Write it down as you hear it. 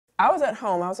I was at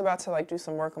home. I was about to like do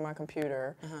some work on my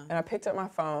computer, and I picked up my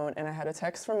phone, and I had a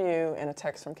text from you and a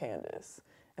text from Candiace.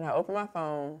 And I opened my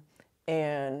phone,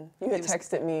 and you had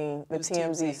texted me the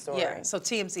TMZ story. Yeah, so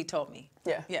TMZ told me.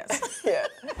 Yeah. Yes. Yeah.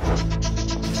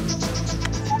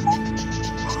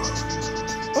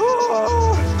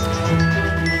 Oh.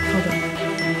 Hold on.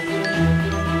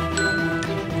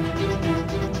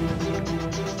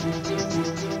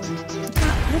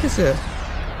 What is this?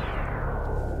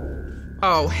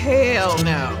 Oh, hell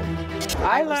no.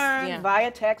 I learned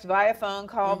via text, via phone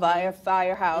call, via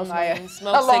firehouse, via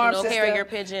smoke alarm signal, system. carrier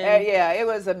pigeon. Yeah, it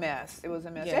was a mess. It was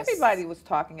a mess. Yes. Everybody was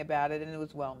talking about it, and it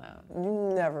was well known.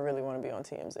 You never really want to be on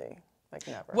TMZ. Like,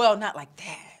 never. Well, not like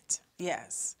that.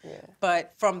 Yes. Yeah.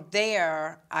 But from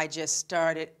there, I just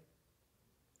started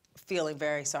feeling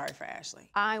very sorry for Ashley.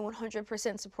 I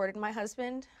 100% supported my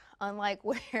husband, unlike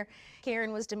where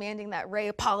Karen was demanding that Ray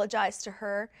apologize to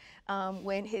her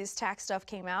when his tax stuff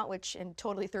came out, and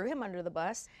totally threw him under the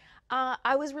bus.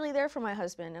 I was really there for my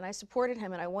husband, and I supported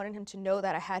him, and I wanted him to know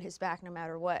that I had his back no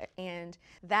matter what. And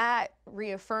that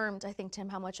reaffirmed, I think, to him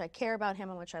how much I care about him,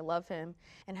 how much I love him,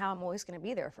 and how I'm always going to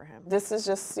be there for him. This is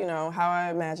just, you know, how I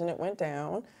imagine it went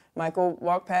down. Michael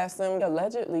walked past him,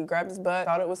 allegedly grabbed his butt,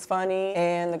 thought it was funny,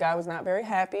 and the guy was not very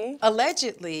happy.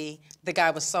 Allegedly, the guy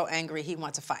was so angry he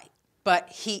wanted to fight. But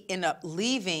he ended up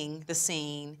leaving the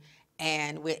scene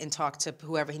and went and talked to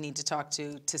whoever he needed to talk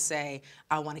to say,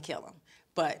 I want to kill him.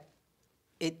 But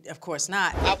it, of course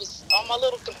not. I was on my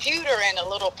little computer and a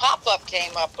little pop-up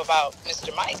came up about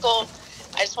Mr. Michael.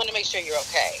 I just want to make sure you're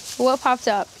okay. What popped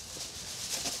up?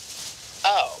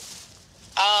 Oh,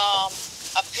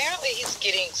 apparently he's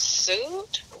getting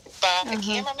sued by a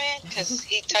cameraman because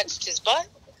he touched his butt.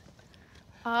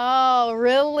 Oh,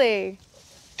 really?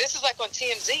 This is like on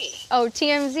TMZ. Oh,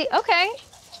 TMZ, okay.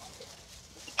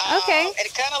 Okay. And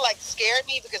it kind of like scared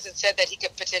me because it said that he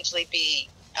could potentially be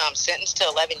sentenced to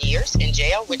 11 years in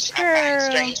jail, which I find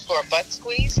strange for a butt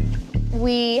squeeze.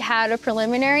 We had a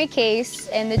preliminary case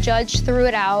and the judge threw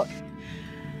it out.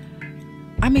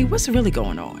 I mean, what's really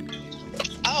going on?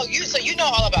 Oh, so you know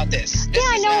all about this. Yeah,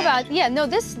 I know about, yeah, no,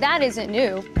 that isn't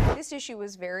new. This issue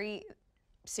was very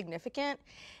significant,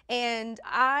 and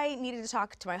I needed to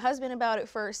talk to my husband about it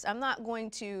first. I'm not going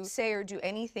to say or do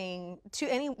anything to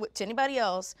anybody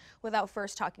else without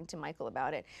first talking to Michael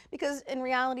about it, because in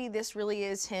reality, this really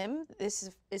is him. This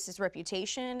is his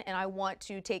reputation, and I want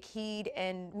to take heed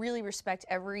and really respect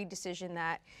every decision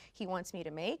that he wants me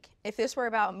to make. If this were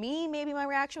about me, maybe my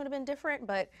reaction would have been different,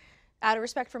 but out of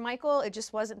respect for Michael, it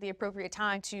just wasn't the appropriate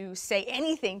time to say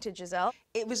anything to Gizelle.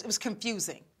 It was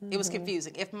confusing. It was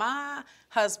confusing. If my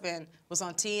husband was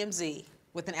on TMZ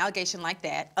with an allegation like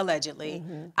that, allegedly,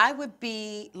 I would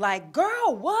be like,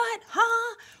 girl, what,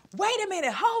 huh? Wait a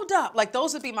minute, hold up. Like,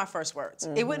 those would be my first words.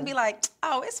 It wouldn't be like,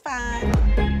 oh, it's fine.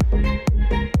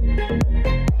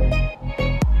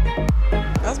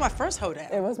 That was my first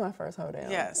hoedown. It was my first hoedown.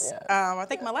 Yes. Yeah. I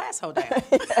think my last hoedown.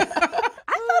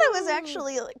 I thought it was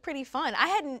actually like pretty fun. I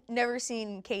had never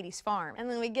seen Katie's farm, and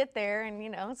then we get there, and you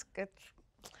know, it's good.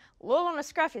 A little on the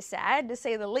scruffy side, to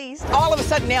say the least. All of a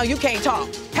sudden now you can't talk.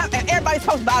 And everybody's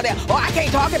supposed about that. Oh, I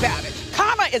can't talk about it.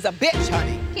 Karma is a bitch,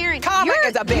 honey. Karen, Karma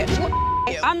is a bitch.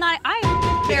 I'm not, I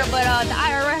ain't there, but the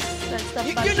IRS, that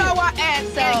stuff about You know what? And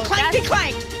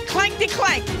clank-de-clank,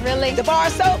 clank-de-clank. Really? The bar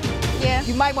soap? Yeah.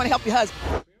 You might want to help your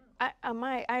husband.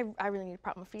 I really need to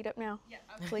prop my feet up now,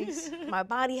 please. My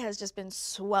body has just been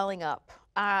swelling up.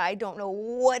 I don't know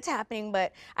what's happening,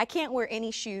 but I can't wear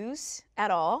any shoes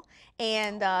at all,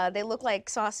 and they look like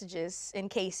sausages in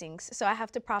casings, so I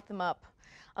have to prop them up.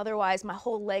 Otherwise, my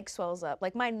whole leg swells up.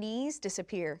 Like, my knees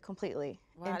disappear completely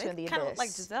into the abyss. Kind of look like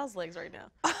Gizelle's legs right now.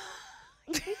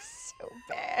 It's so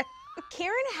bad.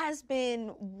 Karen has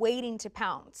been waiting to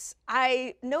pounce.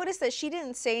 I noticed that she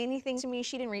didn't say anything to me.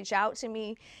 She didn't reach out to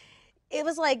me. It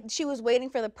was like she was waiting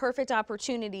for the perfect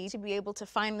opportunity to be able to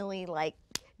finally, like,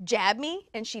 jab me,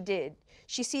 and she did.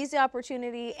 She seized the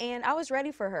opportunity, and I was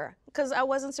ready for her because I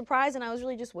wasn't surprised, and I was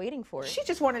really just waiting for it. She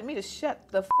just wanted me to shut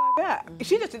the fuck up.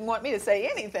 She just didn't want me to say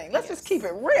anything. Let's just keep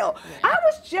it real. I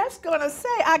was just gonna say,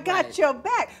 I got your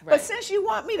back. But since you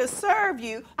want me to serve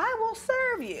you, I will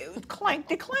serve you. Clank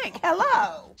to clank,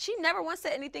 hello. She never once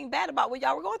said anything bad about what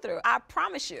y'all were going through. I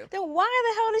promise you. Then why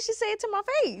the hell did she say it to my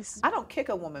face? I don't kick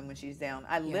a woman when she's down.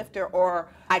 I lift her, or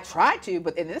I try to,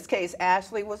 but in this case,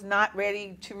 Ashley was not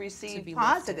ready to receive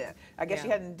positive. I guess she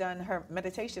hadn't done her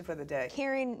meditation for the day.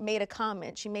 Karen made a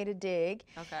comment. She made a dig.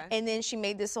 Okay. And then she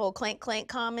made this whole clank clank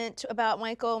comment about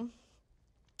Michael.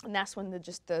 And that's when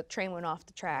the train went off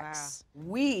the tracks. Wow.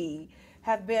 We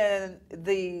have been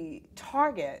the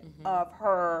target of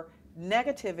her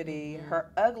negativity,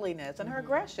 her ugliness, and her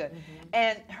aggression,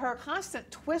 and her constant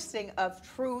twisting of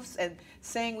truths and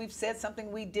saying we've said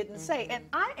something we didn't say. And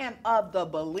I am of the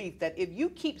belief that if you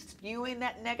keep spewing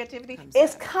that negativity,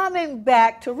 it's coming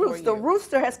back to roost. The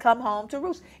rooster has come home to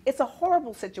roost. It's a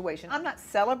horrible situation. I'm not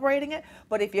celebrating it,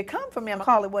 but if you come for me, I'm gonna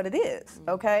call it what it is,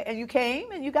 okay? And you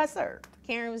came and you got served.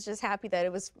 Karen was just happy that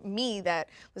it was me that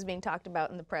was being talked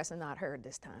about in the press and not her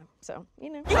this time. So, you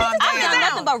know. I've done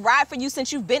nothing but ride for you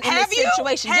since you've been in this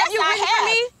situation. Have Yes, you I ridden have. for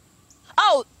me?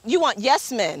 Oh, you want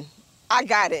yes men? I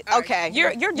got it. Okay.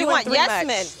 You're You doing want too yes much.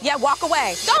 men? Yeah, walk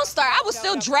away. Don't start. I will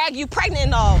still drag you pregnant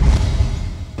and all.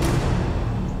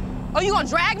 Oh, you gonna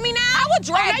drag me now? I will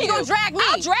drag you. you. Gonna drag me?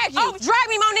 I'll drag you. Oh, drag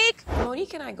me, Monique.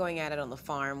 Monique and I going at it on the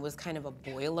farm was kind of a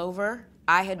boil over.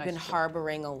 I had been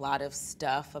harboring a lot of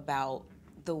stuff about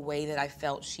the way that I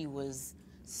felt she was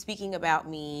speaking about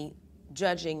me,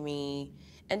 judging me,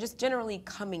 and just generally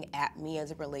coming at me as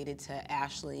it related to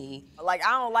Ashley. Like,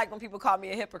 I don't like when people call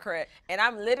me a hypocrite. And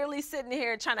I'm literally sitting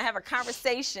here trying to have a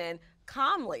conversation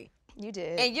calmly. You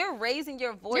did. And you're raising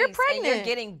your voice You're and pregnant. you're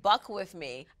getting buck with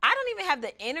me. I don't even have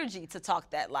the energy to talk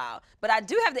that loud, but I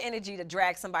do have the energy to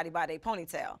drag somebody by their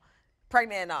ponytail,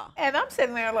 pregnant and all. And I'm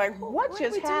sitting there like, what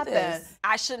just happened?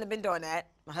 I shouldn't have been doing that.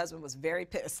 My husband was very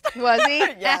pissed. Was he?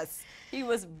 Yes. He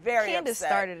was very Candiace upset.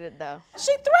 started it though.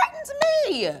 She threatened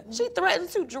me. She threatened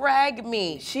to drag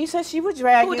me. She said she would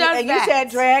drag Who you, does and that? you said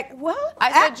drag. Well,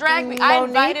 I said drag me. I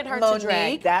invited her to Monique,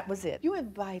 drag. That was it. You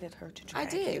invited her to drag I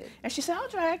did. you. And she said, I'll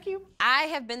drag you. I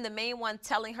have been the main one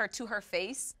telling her to her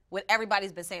face what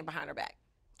everybody's been saying behind her back.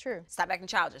 True. Stop acting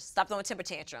childish. Stop throwing temper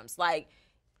tantrums. Like,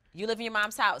 you live in your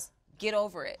mom's house. Get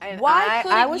over it. And Why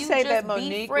couldn't I would you say just that be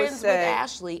Monique would friends with say,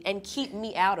 Ashley and keep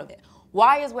me out of it?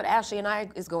 Why is what Ashley and I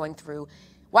is going through?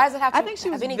 Why does it have to I think she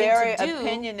was have anything very to do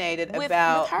opinionated with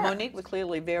about, her? Monique was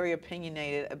clearly very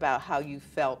opinionated about how you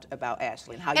felt about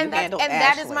Ashley and how you And handled that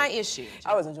Ashley. is my issue.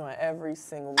 I was enjoying every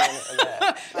single minute of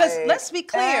that. Let's be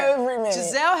clear. Every minute.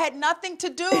 Gizelle had nothing to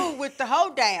do with the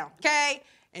hoe down, okay?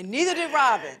 And neither did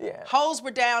Robyn. Yeah. Hoes were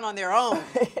down on their own.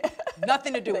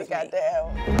 Nothing to do They with got me.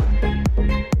 down.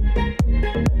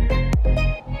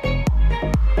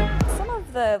 Some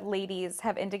of the ladies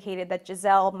have indicated that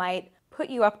Gizelle might put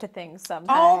you up to things sometimes.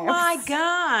 Oh my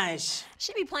gosh.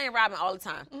 She be playing Robyn all the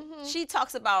time. She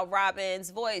talks about Robyn's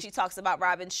voice. She talks about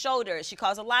Robyn's shoulders. She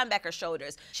calls her linebacker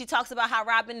shoulders. She talks about how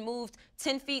Robyn moved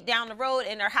 10 feet down the road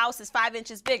and her house is 5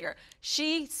 inches bigger.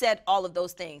 She said all of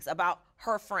those things about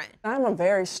her friend. I'm a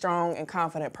very strong and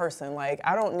confident person. Like,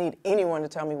 I don't need anyone to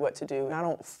tell me what to do. I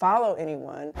don't follow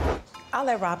anyone. I'll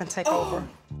let Robyn take over.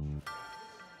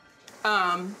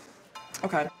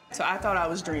 Okay, so I thought I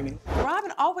was dreaming.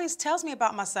 Robyn always tells me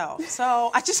about myself. So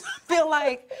I just feel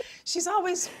like she's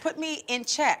always put me in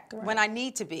check when I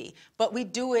need to be. But we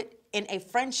do it in a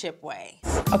friendship way.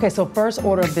 Okay, so first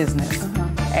order of business,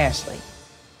 Ashley.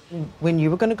 When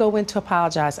you were gonna go in to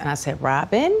apologize, and I said,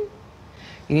 Robyn,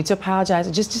 you need to apologize,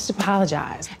 just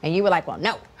apologize. And you were like, well,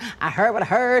 no, I heard what I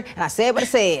heard, and I said what I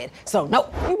said, so no.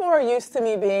 People are used to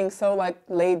me being so like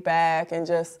laid back and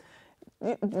just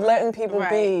letting people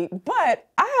be. But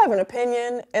I have an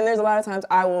opinion, and there's a lot of times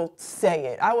I will say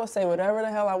it. I will say whatever the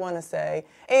hell I want to say.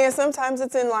 And sometimes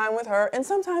it's in line with her, and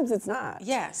sometimes it's not.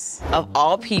 Yes. Of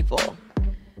all people,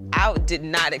 I did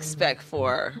not expect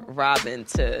for Robyn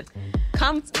to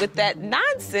come with that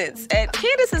nonsense at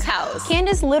Candiace's house.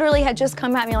 Candiace literally had just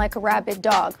come at me like a rabid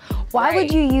dog. Why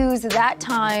would you use that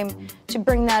time to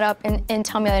bring that up and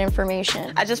tell me that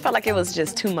information? I just felt like it was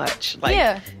just too much. Like,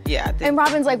 Yeah. Yeah. I think And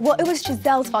Robyn's like, well, it was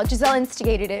Gizelle's fault. Giselle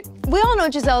instigated it. We all know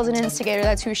Gizelle's an instigator.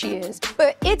 That's who she is.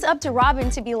 But it's up to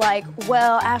Robyn to be like,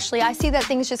 well, Ashley, I see that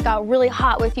things just got really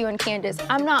hot with you and Candiace.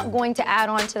 I'm not going to add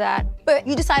on to that. But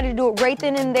you decided to do it right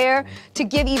then and there to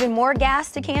give even more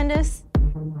gas to Candiace.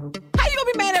 How you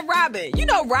gonna be mad at Robyn? You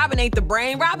know Robyn ain't the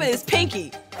brain. Robyn is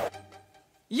Pinky.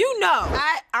 You know.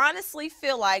 I honestly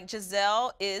feel like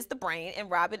Gizelle is the brain and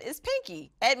Robyn is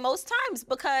Pinky at most times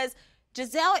because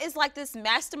Gizelle is like this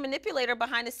master manipulator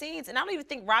behind the scenes, and I don't even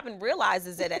think Robyn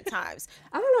realizes it at times.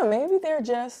 I don't know, maybe they're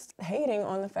just hating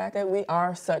on the fact that we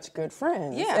are such good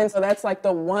friends. Yeah. And so that's like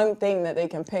the one thing that they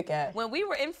can pick at. When we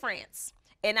were in France,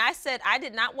 and I said I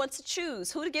did not want to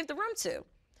choose who to give the room to,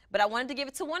 but I wanted to give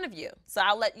it to one of you. So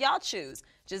I'll let y'all choose.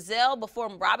 Gizelle, before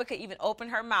Robyn could even open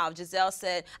her mouth, Gizelle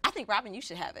said, I think Robyn, you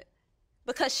should have it.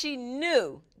 Because she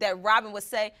knew that Robyn would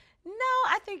say, no,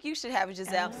 I think you should have it,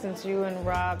 Gizelle. Since you and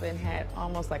Robyn had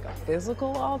almost like a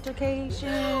physical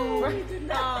altercation,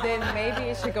 then maybe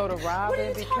it should go to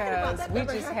Robyn because we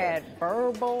just had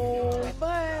verbal.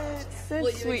 But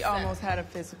since we almost had a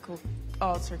physical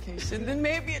altercation, then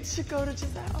maybe it should go to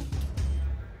Gizelle.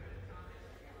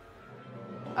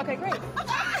 Okay, great.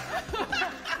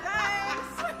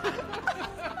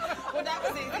 Well, that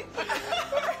was easy.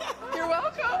 You're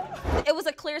welcome. It was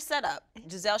a clear setup.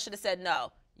 Gizelle should have said,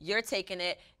 no, you're taking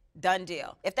it, done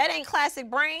deal. If that ain't classic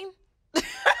brain,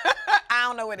 I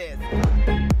don't know what is.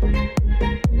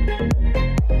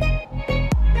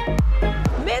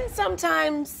 Men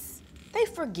sometimes, they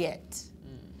forget.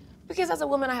 Because as a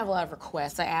woman, I have a lot of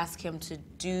requests. I ask him to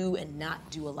do and not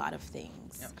do a lot of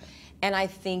things. Okay. And I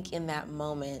think in that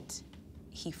moment,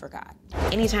 he forgot.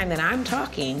 Anytime that I'm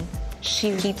talking,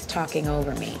 she keeps talking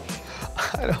over me.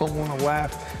 I don't want to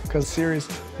laugh because serious,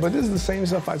 but this is the same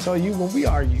stuff I tell you when we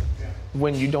argue.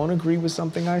 When you don't agree with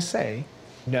something I say,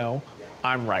 no,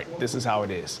 I'm right. This is how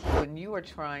it is. When you are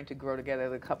trying to grow together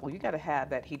as a couple, you got to have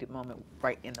that heated moment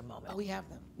right in the moment. Oh, we have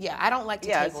them. Yeah, I don't like to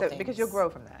table things. Because you'll grow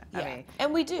from that. Yeah. I mean,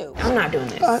 and we do. I'm not doing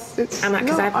this. I'm not,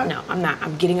 because I'm not.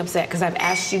 I'm getting upset because I've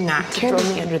asked you not to throw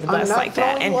me under the bus like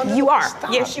that. And you are.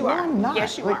 Stop. Yes, you are. No, I'm not.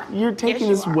 Yes, you are. You're taking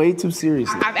Yes, this you are. way too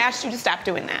seriously. I've asked you to stop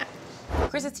doing that.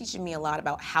 Chris is teaching me a lot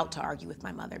about how to argue with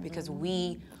my mother because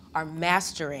we are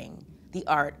mastering the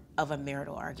art of a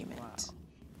marital argument. Wow.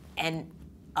 And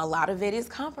a lot of it is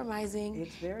compromising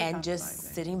and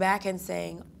just sitting back and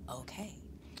saying, okay,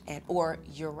 or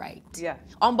you're right. Yeah.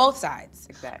 On both sides.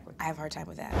 Exactly. I have a hard time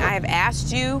with that. I have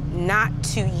asked you not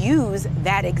to use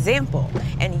that example,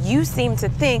 and you seem to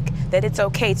think that it's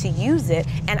okay to use it,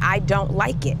 and I don't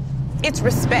like it. It's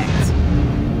respect.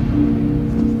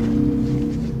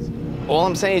 All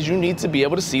I'm saying is you need to be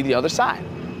able to see the other side.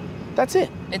 That's it.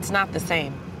 It's not the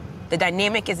same. The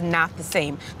dynamic is not the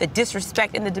same. The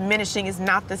disrespect and the diminishing is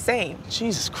not the same.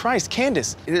 Jesus Christ,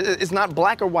 Candiace, it's not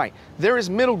black or white. There is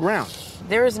middle ground.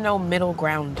 There is no middle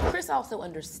ground. Chris also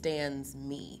understands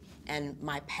me and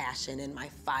my passion and my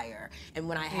fire. And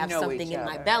when I have something in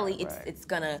my belly, it's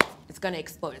gonna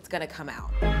explode. It's gonna come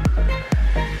out.